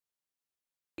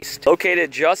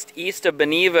Located just east of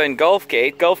Beneva and Gulf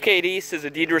Gate. Gulf Gate East is a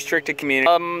deed-restricted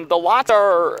community. The lots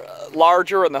are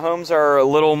larger and the homes are a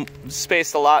little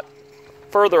spaced a lot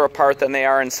further apart than they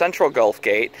are in central Gulf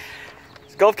Gate.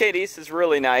 Gulf Gate East is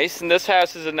really nice, and this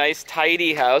house is a nice,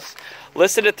 tidy house.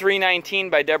 Listed at $319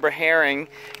 by Deborah Herring.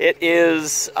 It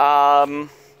is,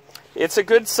 it's a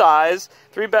good size.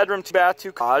 3-bedroom, 2-bath,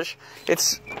 2 garage.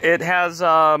 It has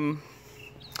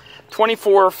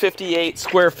 2458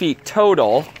 square feet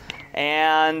total,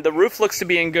 and the roof looks to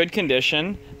be in good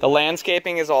condition. The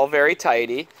landscaping is all very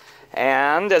tidy,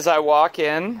 and as I walk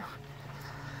in,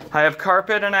 I have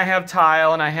carpet and I have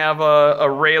tile and I have a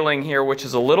railing here which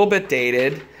is a little bit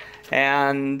dated,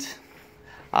 and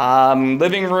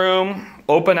living room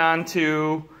open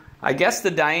onto, I guess,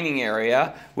 the dining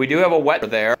area. We do have a wet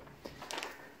there.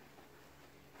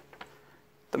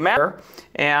 The matter,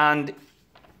 and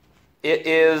it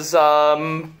is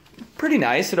pretty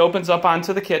nice. It opens up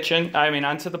onto the kitchen,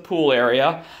 onto the pool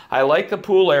area. I like the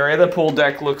pool area. The pool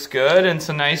deck looks good, and it's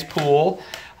a nice pool.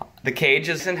 The cage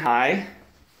isn't high.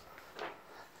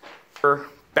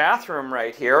 Bathroom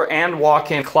right here, and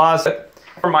walk-in closet.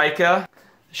 Formica.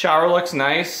 Shower looks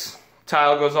nice.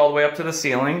 Tile goes all the way up to the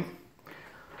ceiling.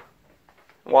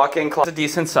 Walk-in closet,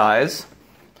 decent size.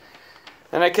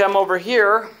 Then I come over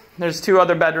here. There's 2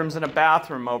 other bedrooms and a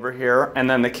bathroom over here, and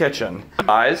then the kitchen.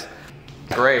 Size,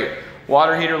 great.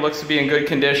 Water heater looks to be in good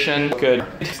condition. Good.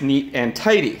 It's neat and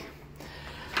tidy.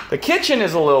 The kitchen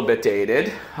is a little bit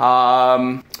dated.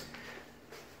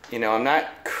 You know, I'm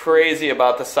not crazy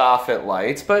about the soffit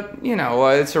lights, but you know,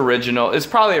 it's original. It's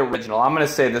probably original. I'm gonna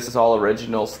say this is all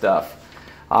original stuff.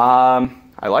 I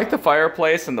like the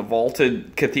fireplace and the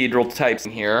vaulted cathedral types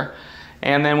in here.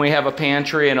 And then we have a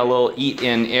pantry and a little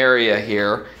eat-in area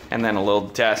here, and then a little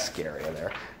desk area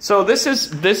there. So this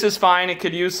is fine. It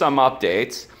could use some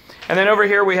updates. And then over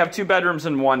here we have 2 bedrooms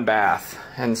and 1 bath.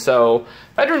 And so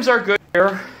bedrooms are good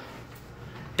here.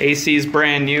 AC is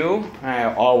brand new. I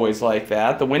always like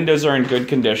that. The windows are in good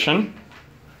condition.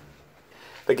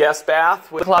 The guest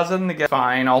bath with closet and the guest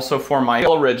fine. Also for my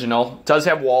original. It does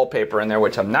have wallpaper in there,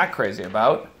 which I'm not crazy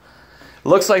about. It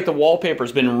looks like the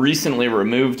wallpaper's been recently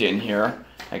removed in here.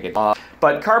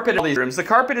 But carpet in all these rooms. The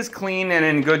carpet is clean and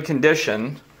in good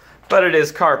condition, but it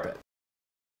is carpet.